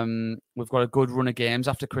 We've got a good run of games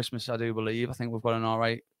after Christmas, I do believe. I think we've got an all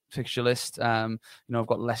right fixture list. I've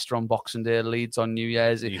got Leicester on Boxing Day, Leeds on New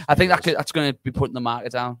Year's. I think that's going to be putting the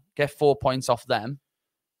market down. Get 4 points off them,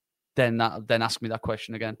 then ask me that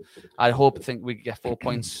question again. I think we get 4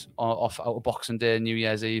 points off out of Boxing Day and New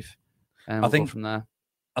Year's Eve, and we'll go from there.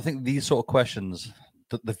 I think these sort of questions,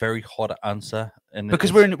 they're very hard to answer, and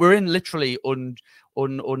because we're in literally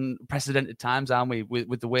unprecedented times, aren't we?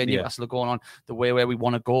 With the way Newcastle are going on, the way where we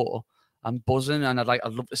want to go. I'm buzzing, and I'd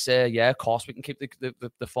love to say, yeah, of course we can keep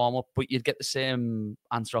the form up, but you'd get the same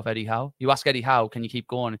answer off Eddie Howe. You ask Eddie Howe, can you keep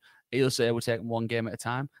going? He'll say we're taking one game at a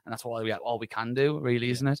time, and that's all we can do,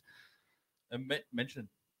 really, isn't it? And mentioning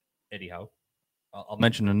Eddie Howe, I'll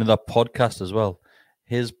mention another podcast as well.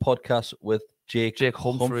 His podcast with Jake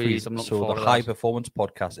Humphreys. So the High Performance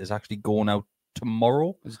podcast is actually going out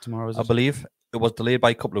tomorrow. Is it tomorrow? I believe it was delayed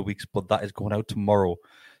by a couple of weeks, but that is going out tomorrow.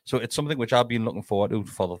 So it's something which I've been looking forward to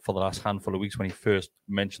for the last handful of weeks when he first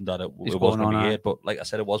mentioned that it was going to be aired. But like I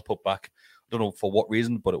said, it was put back. I don't know for what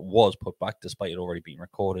reason, but it was put back despite it already being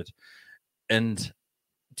recorded. And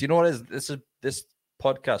do you know what it is? This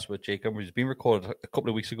podcast with Jake Humphreys has been recorded a couple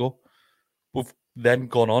of weeks ago. We've then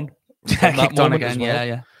gone on. Kicked on again,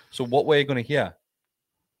 yeah. So what we're going to hear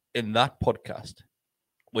in that podcast,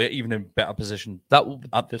 we're even in better position. The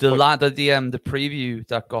preview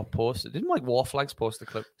that got posted, didn't Warflags post the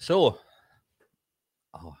clip? So,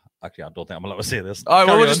 actually, I don't think I'm allowed to say this. All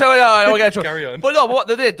right, we'll just carry on. But no, what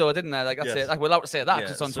they did though, didn't they? Like I said, we're allowed to say that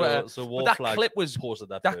because it's on Twitter. So but that clip was posted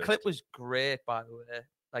that. That clip was great, by the way.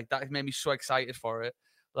 Like that made me so excited for it.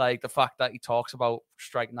 Like the fact that he talks about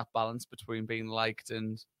striking that balance between being liked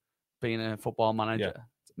and being a football manager. Yeah.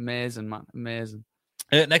 It's amazing, man. Amazing.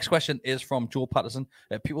 Next question is from Joe Patterson.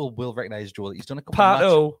 People will recognize Joe. He's done a couple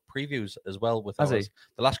of match previews as well with us. The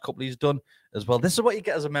last couple he's done as well. This is what you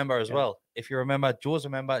get as a member as well. If you're a member, Joe's a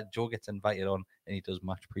member. Joe gets invited on and he does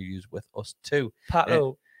match previews with us too.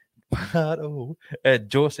 Pato.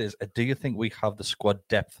 Joe says, do you think we have the squad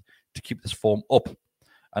depth to keep this form up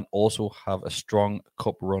and also have a strong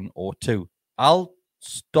cup run or two? I'll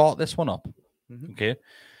start this one up. Mm-hmm. Okay.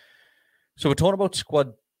 So we're talking about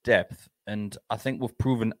squad depth. And I think we've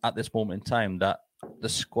proven at this moment in time that the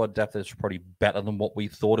squad depth is probably better than what we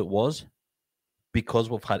thought it was because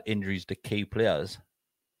we've had injuries to key players,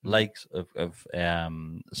 likes of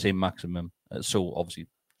St. Maximum. So obviously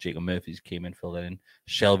Jacob Murphy's came in, filled that in.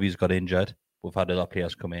 Shelby's got injured. We've had other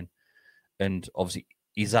players come in. And obviously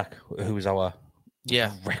Isaac, who is our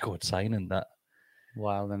record signing that.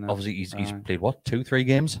 Wow. Then obviously he's played 2-3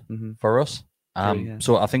 games for us.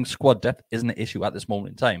 So I think squad depth isn't an issue at this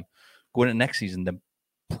moment in time. Going into next season, then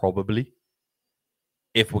probably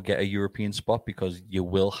if we get a European spot, because you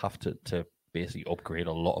will have to basically upgrade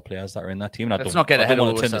a lot of players that are in that team. Let's not get ahead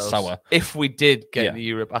of ourselves. If we did get into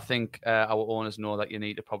Europe, I think our owners know that you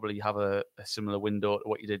need to probably have a similar window to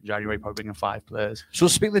what you did in January, probably bringing 5 players. So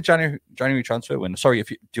speaking of the January transfer window, sorry,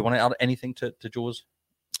 do you want to add anything to Joe's?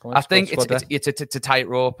 I think it's a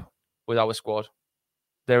tightrope with our squad.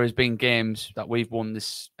 There has been games that we've won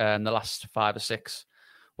this in the last 5 or 6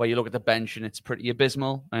 where you look at the bench and it's pretty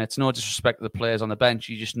abysmal. And it's no disrespect to the players on the bench.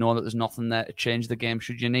 You just know that there's nothing there to change the game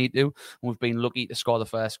should you need to. And we've been lucky to score the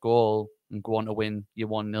first goal and go on to win your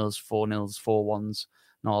 1-0, 4-0, 4-1s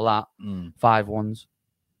and all that. 5-1s.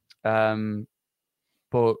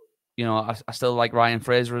 But, I still like Ryan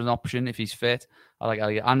Fraser as an option if he's fit. I like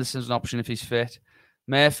Elliot Anderson as an option if he's fit.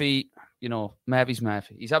 Murphy, Murphy's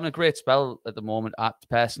Murphy. He's having a great spell at the moment,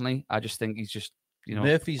 personally. I just think he's just,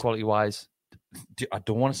 Murphy's quality-wise. I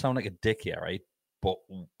don't want to sound like a dick here, right? But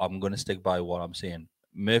I'm going to stick by what I'm saying.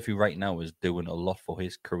 Murphy right now is doing a lot for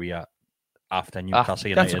his career after Newcastle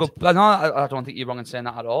United. I don't think you're wrong in saying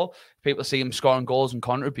that at all. People see him scoring goals and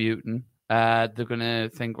contributing. They're going to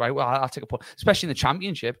think, right, well, I'll take a punt, especially in the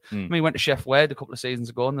Championship. I mean, we went to Sheff Wed a couple of seasons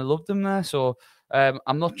ago and they loved them there. So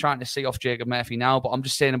I'm not trying to see off Jacob Murphy now, but I'm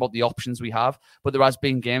just saying about the options we have. But there has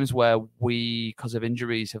been games where we, because of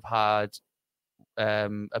injuries, have had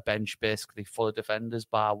a bench basically full of defenders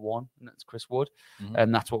bar one, and that's Chris Wood.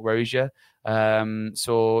 And that's what worries you.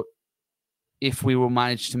 So if we will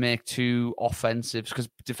manage to make two offensives, because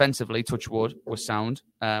defensively, touch wood, was sound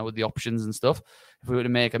with the options and stuff. If we were to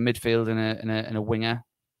make a midfield and a winger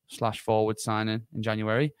 / forward signing in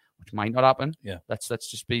January, which might not happen. Yeah, let's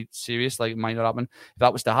just be serious. Like, it might not happen. If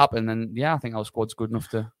that was to happen, then I think our squad's good enough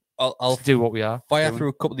to do what we are. Fire through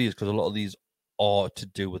a couple of these because a lot of these are to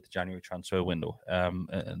do with the January transfer window.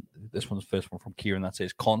 And this one's the first one from Kieran that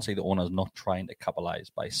says, can't say the owner's not trying to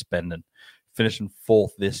capitalise by spending. Finishing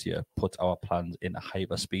fourth this year puts our plans in a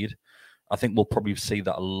hyper speed. I think we'll probably see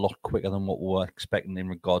that a lot quicker than what we're expecting in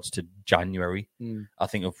regards to January. I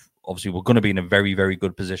think obviously we're going to be in a very, very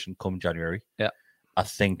good position come January. Yeah. I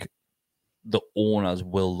think the owners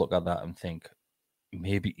will look at that and think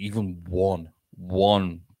maybe even one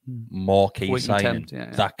marquee signing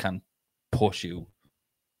that can push you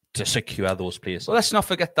to secure those places. Well, let's not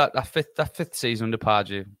forget that fifth season under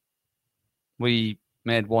Pardew, we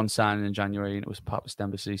made one signing in January and it was Papas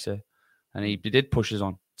Dembele, and he did push us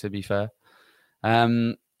on, to be fair.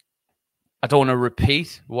 I don't want to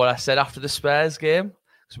repeat what I said after the Spurs game,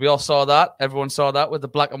 because we all saw that. Everyone saw that with the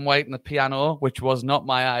black and white and the piano, which was not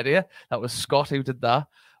my idea. That was Scott who did that.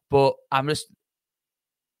 But I'm just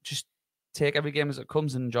take every game as it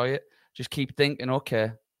comes and enjoy it. Just keep thinking,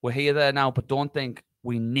 okay, we're here, there now, but don't think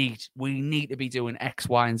we need to be doing X,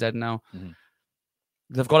 Y, and Z now.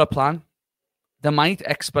 They've got a plan. They might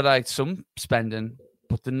expedite some spending,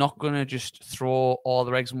 but they're not going to just throw all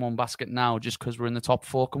their eggs in one basket now just because we're in the top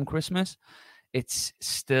four come Christmas. It's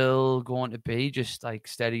still going to be just like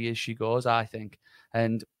steady as she goes, I think.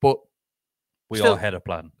 But we are ahead of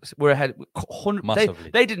plan. We're ahead. Massively.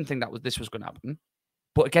 They didn't think this was going to happen.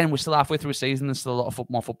 But again, we're still halfway through a season. There's still a lot of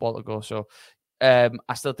more football to go. So I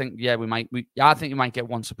still think, I think we might get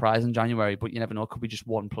one surprise in January, but you never know. It could be just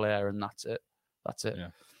one player and that's it. Yeah.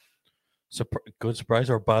 Good surprise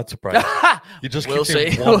or a bad surprise? You just we'll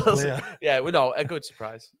keep see. One player. Yeah, we know, a good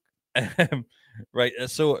surprise. Right.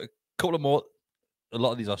 So a couple of more. A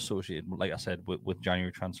lot of these are associated, like I said, with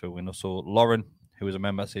January transfer window. So Lauren, who is a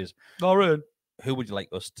member, says, Lauren, who would you like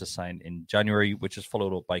us to sign in January? Which is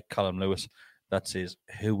followed up by Callum Lewis. That says,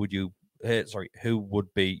 who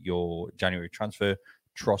would be your January transfer,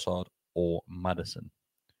 Trossard or Maddison?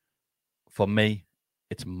 For me,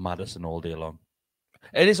 it's Maddison all day long.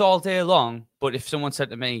 It is all day long, but if someone said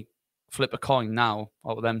to me, flip a coin now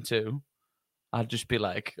out of them two, I'd just be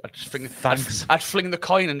like, I'd fling the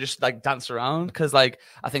coin and just like dance around, because like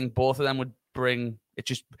I think both of them would bring it.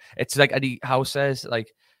 It's like Eddie Howe says,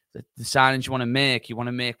 like the signings you want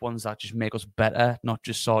to make ones that just make us better, not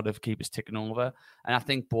just sort of keep us ticking over. And I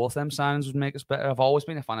think both them signings would make us better. I've always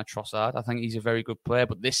been a fan of Trossard. I think he's a very good player,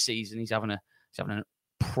 but this season he's having a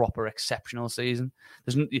proper exceptional season.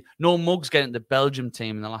 There's no Muggs getting the Belgium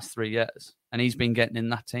team in the last 3 years, and he's been getting in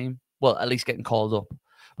that team. Well, at least getting called up.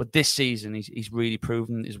 But this season, he's really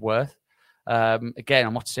proven his worth. Again,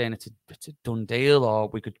 I'm not saying it's a done deal or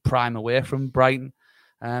we could prime away from Brighton,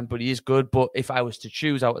 but he is good. But if I was to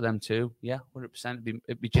choose out of them two, 100%,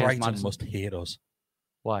 it'd be James Brighton Maddison. must hate us.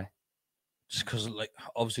 Why? Just because, like,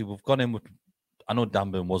 obviously we've gone in with. I know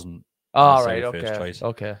Danburn wasn't. First choice.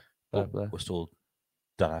 Okay. We're still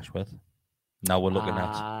Dan Ashworth. Now we're looking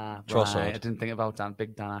at Trossard. Right. I didn't think about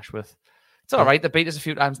Big Dan Ashworth. It's all right. They beat us a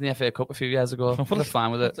few times in the FA Cup a few years ago. We're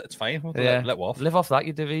fine with it. It's fine. Let off. Live off that,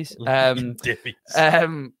 you divvies.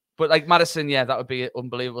 But like Maddison, that would be an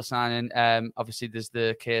unbelievable signing. Obviously, there's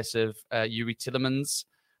the case of Yuri Tillemans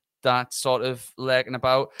that's sort of lurking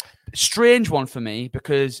about. Strange one for me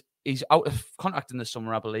because he's out of contract in the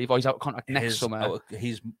summer, I believe, or he's out of contract next summer.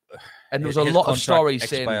 And there was a lot of stories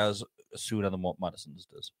saying expires sooner than what Maddison's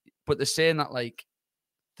does. But they're saying that like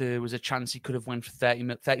there was a chance he could have won for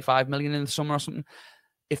 35 million in the summer or something.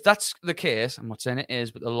 If that's the case, I'm not saying it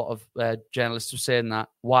is, but a lot of journalists are saying that.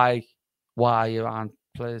 Why aren't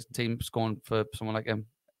players, teams going for someone like him?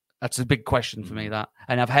 That's a big question for me, that.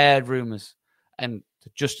 And I've heard rumours, and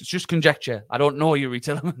it's just conjecture. I don't know Yuri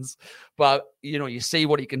Tillemans, but you see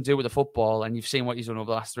what he can do with the football, and you've seen what he's done over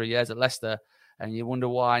the last 3 years at Leicester, and you wonder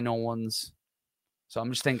why no one's. So I'm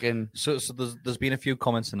just thinking. So there's been a few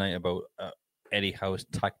comments tonight about Eddie Howe's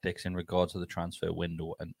tactics in regards to the transfer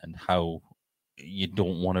window and how you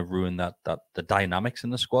don't want to ruin the dynamics in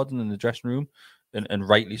the squad and in the dressing room, and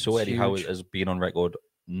rightly so. Eddie Howe has been on record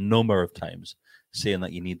number of times saying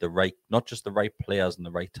that you need not just the right players and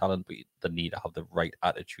the right talent, but they need to have the right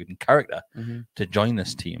attitude and character to join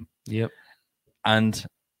this team. Yep. And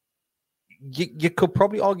you could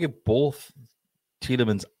probably argue both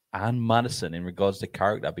Tielemans and Maddison in regards to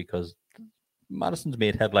character, because Maddison's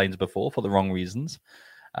made headlines before for the wrong reasons.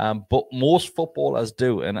 But most footballers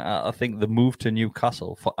do. And I think the move to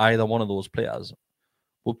Newcastle for either one of those players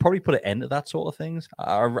would probably put an end to that sort of things.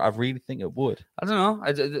 I really think it would. I don't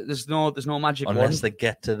know. There's no magic unless they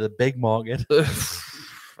get to the big market.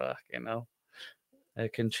 Fucking hell.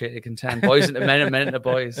 It can turn boys into men and men into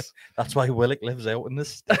boys. That's why Willock lives out in the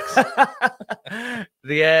sticks. I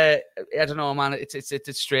don't know, man. It's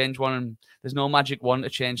a strange one, and there's no magic one to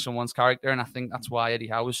change someone's character, and I think that's why Eddie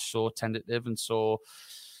Howe is so tentative and so,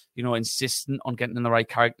 insistent on getting in the right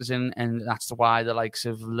characters in, and that's why the likes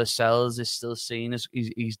of Lascelles is still seen as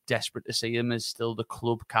he's desperate to see him as still the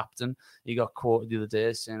club captain. He got quoted the other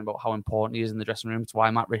day saying about how important he is in the dressing room. It's why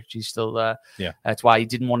Matt Ritchie's still there. Yeah, it's why he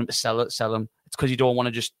didn't want him to sell him. It's because you don't want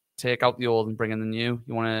to just take out the old and bring in the new.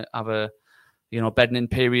 You want to have a bedding in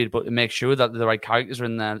period, but to make sure that the right characters are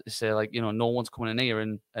in there. To say no one's coming in here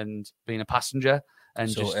and being a passenger. And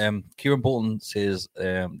so Kieran Bolton says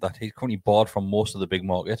that he's currently bored from most of the big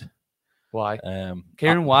market. Why?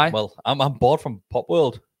 Kieran, why? Well, I'm bored from Pop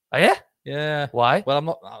World. Oh yeah? Yeah. Why?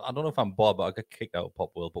 Well, I don't know if I'm bored, but I got kicked out of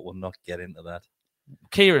Pop World, but we'll not get into that.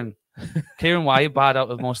 Kieran, why are you bad out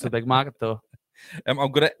of most of the big market though? I'm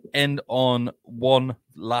going to end on one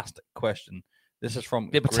last question. This is from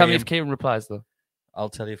but Graham. Tell me if Kieran replies though. I'll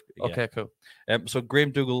tell you. Okay, cool. So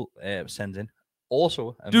Graham Dougal sends in,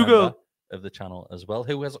 also a Dougal member of the channel as well,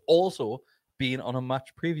 who has also been on a match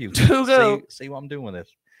preview. Dougal. See what I'm doing with it.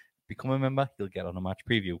 Become a member, he'll get on a match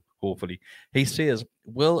preview, hopefully. He says,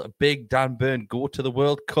 will Big Dan Burn go to the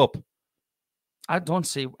World Cup? I don't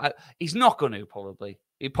see... he's not going to, probably.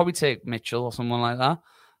 He'd probably take Mitchell or someone like that.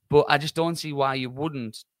 But I just don't see why you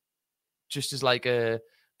wouldn't. Just as like a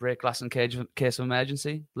break glass in case of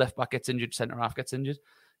emergency. Left back gets injured, centre half gets injured.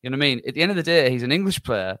 You know what I mean? At the end of the day, he's an English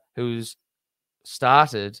player who's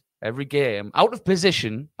started every game out of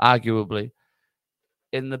position, arguably,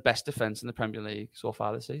 in the best defence in the Premier League so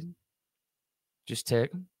far this season. Just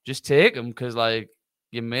take him. Just take him, because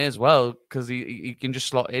you may as well, because he can just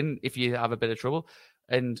slot in if you have a bit of trouble.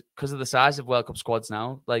 And because of the size of World Cup squads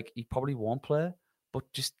now, he probably won't play.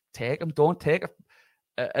 But just take him. Don't take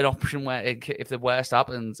an option where if the worst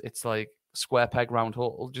happens, it's like square peg round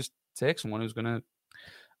hole. Just take someone who's going to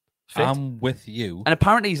fit. I'm with you. And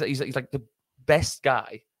apparently he's like the best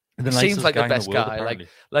guy. He seems like the best guy.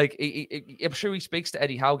 I'm sure he speaks to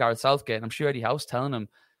Eddie Howe, Gareth Southgate, and I'm sure Eddie Howe's telling him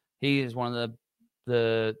he is one of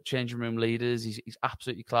the changing room leaders. He's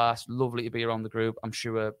absolutely class. Lovely to be around the group. I'm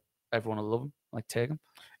sure everyone will love him. Take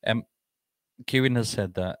him. Kieran has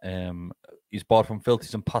said that he's bored from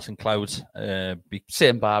filthies and passing clouds.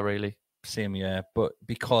 Same bar, really. Same, yeah. But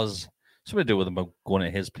because something to do with him going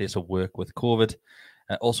to his place of work with COVID.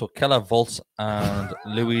 Also, Keller, Volts, and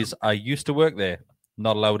Louise, I used to work there.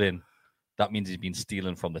 Not allowed in. That means he's been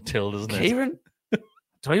stealing from the till, doesn't it? Kieran?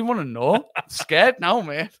 Don't even want to know. I'm scared now,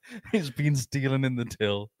 mate. He's been stealing in the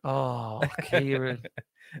till. Oh, Kieran.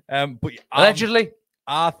 But allegedly.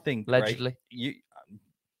 I think allegedly. Right,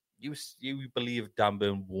 you believe Dan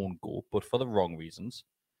Burn won't go, but for the wrong reasons.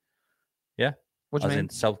 Yeah. What do you mean?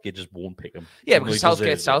 Southgate just won't pick him. Yeah, because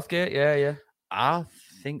Southgate. Yeah. I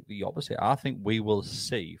think the opposite. I think we will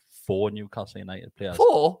see 4 Newcastle United players.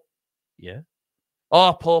 4? Yeah.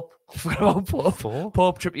 Oh, Pope. I forgot about Pope. 4?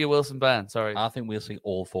 Pope, Trippier, Wilson, Burn. Sorry. I think we'll see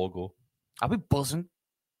all 4 go. I'd be buzzing.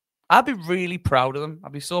 I'd be really proud of them.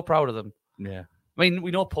 I'd be so proud of them. Yeah. I mean,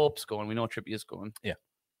 we know Pope's going. We know Trippier's going. Yeah.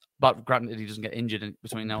 But granted, he doesn't get injured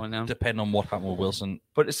between now and now. Depending on what happened with Wilson.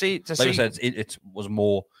 But to see, I said, it was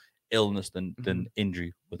more illness than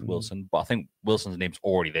injury with Wilson. But I think Wilson's name's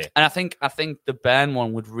already there. And I think the Burn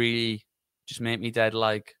one would really just make me dead,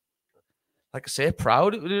 like I say,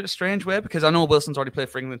 proud in a strange way, because I know Wilson's already played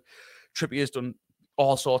for England. Trippier's done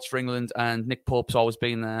all sorts for England, and Nick Pope's always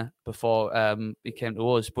been there before he came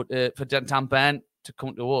to us. But for Dan Burn to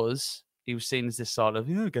come to us, he was seen as this sort of,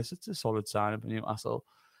 I guess it's a solid sign of Newcastle.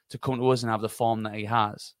 To come to us and have the form that he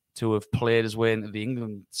has, to have played his way into the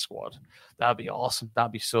England squad, that'd be awesome.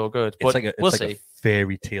 That'd be so good. But we'll see. A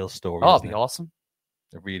fairy tale story. Oh, it'd be awesome.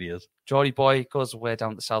 It really is. Geordie boy goes away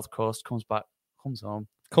down the south coast, comes back, comes home,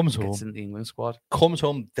 gets in the England squad, comes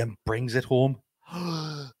home, then brings it home.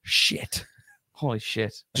 Shit. Holy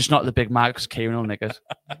shit. Just not the big Marcus Kieran will nick it.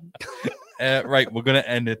 Right, we're going to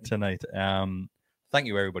end it tonight. thank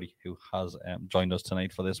you everybody who has joined us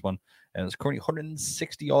tonight for this one. And there's currently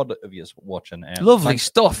 160 odd of you watching. Lovely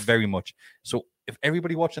stuff. Very much. So if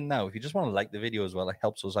everybody watching now, if you just want to like the video as well, it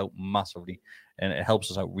helps us out massively, and it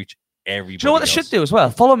helps us out reach everybody. Do you know what they should do as well?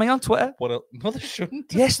 Follow me on Twitter. What? No, they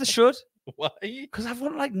shouldn't. Yes, they should. Why? Because I've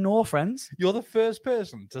got like no friends. You're the first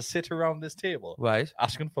person to sit around this table, Right.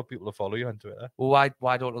 asking for people to follow you on Twitter. Well,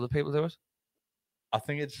 why don't other people do it? I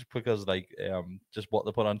think it's just because, like, just what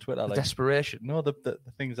they put on Twitter, like Desperation. no, the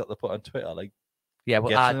things that they put on Twitter, like, Yeah, well,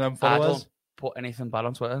 getting them I followers. don't put anything bad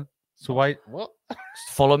on Twitter. So why? What? Just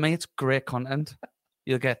follow me. It's great content.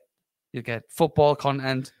 You'll get football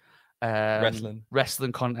content,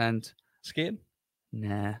 wrestling content. Skating?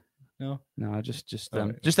 Nah, No. just All them,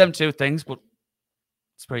 right. just them two things. But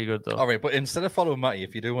it's pretty good though. All right, but instead of following Matty,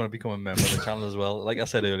 if you do want to become a member of the channel as well, like I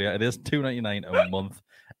said earlier, it is $2.99 a month.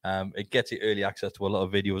 It gets you early access to a lot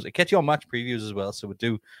of videos. It gets you on match previews as well. So we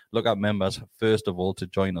do look at members first of all to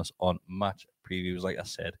join us on match previews. Like I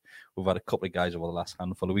said, we've had a couple of guys over the last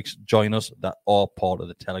handful of weeks join us that are part of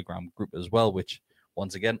the Telegram group as well, which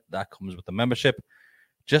once again, that comes with the membership.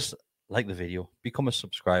 Just like the video, become a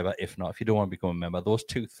subscriber. If not, if you don't want to become a member, those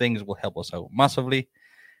two things will help us out massively.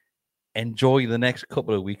 Enjoy the next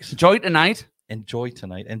couple of weeks. Enjoy tonight. Enjoy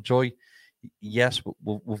tonight. Enjoy. Yes,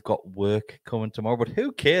 we've got work coming tomorrow, but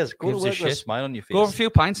who cares? Go Gives to a work with a shit. smile on your face. Go over a few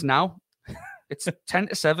pints now. It's 10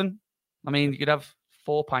 to 7. I mean, you could have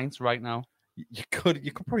 4 pints right now. You could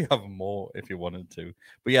probably have more if you wanted to.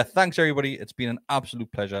 But yeah, thanks everybody. It's been an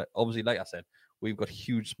absolute pleasure. Obviously, like I said, we've got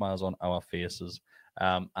huge smiles on our faces.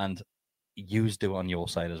 And yous do it on your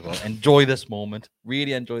side as well. Enjoy this moment.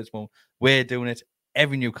 Really enjoy this moment. We're doing it.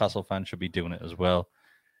 Every Newcastle fan should be doing it as well.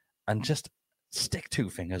 And just stick 2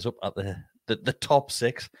 fingers up at the top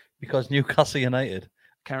 6, because Newcastle United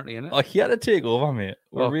Currently in it. are here to take over, mate.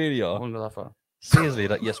 We Well, really are. won't go that far. See you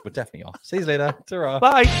later. Yes, we definitely are. See you later. Ta-ra.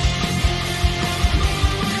 Bye.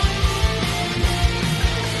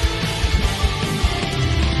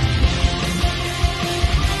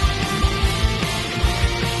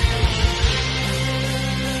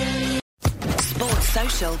 Sports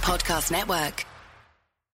Social Podcast Network.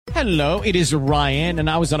 Hello, it is Ryan, and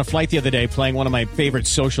I was on a flight the other day playing one of my favorite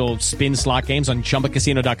social spin slot games on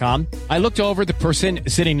ChumbaCasino.com. I looked over at the person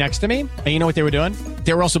sitting next to me, and you know what they were doing?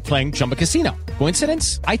 They were also playing Chumba Casino.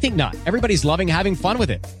 Coincidence? I think not. Everybody's loving having fun with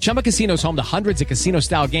it. Chumba Casino is home to hundreds of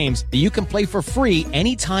casino-style games that you can play for free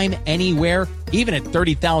anytime, anywhere, even at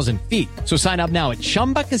 30,000 feet. So sign up now at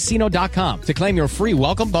ChumbaCasino.com to claim your free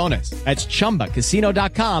welcome bonus. That's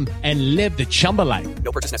ChumbaCasino.com and live the Chumba life.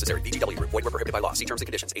 No purchase necessary. VGW Group. Void where prohibited by law. See terms and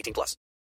conditions. 18+.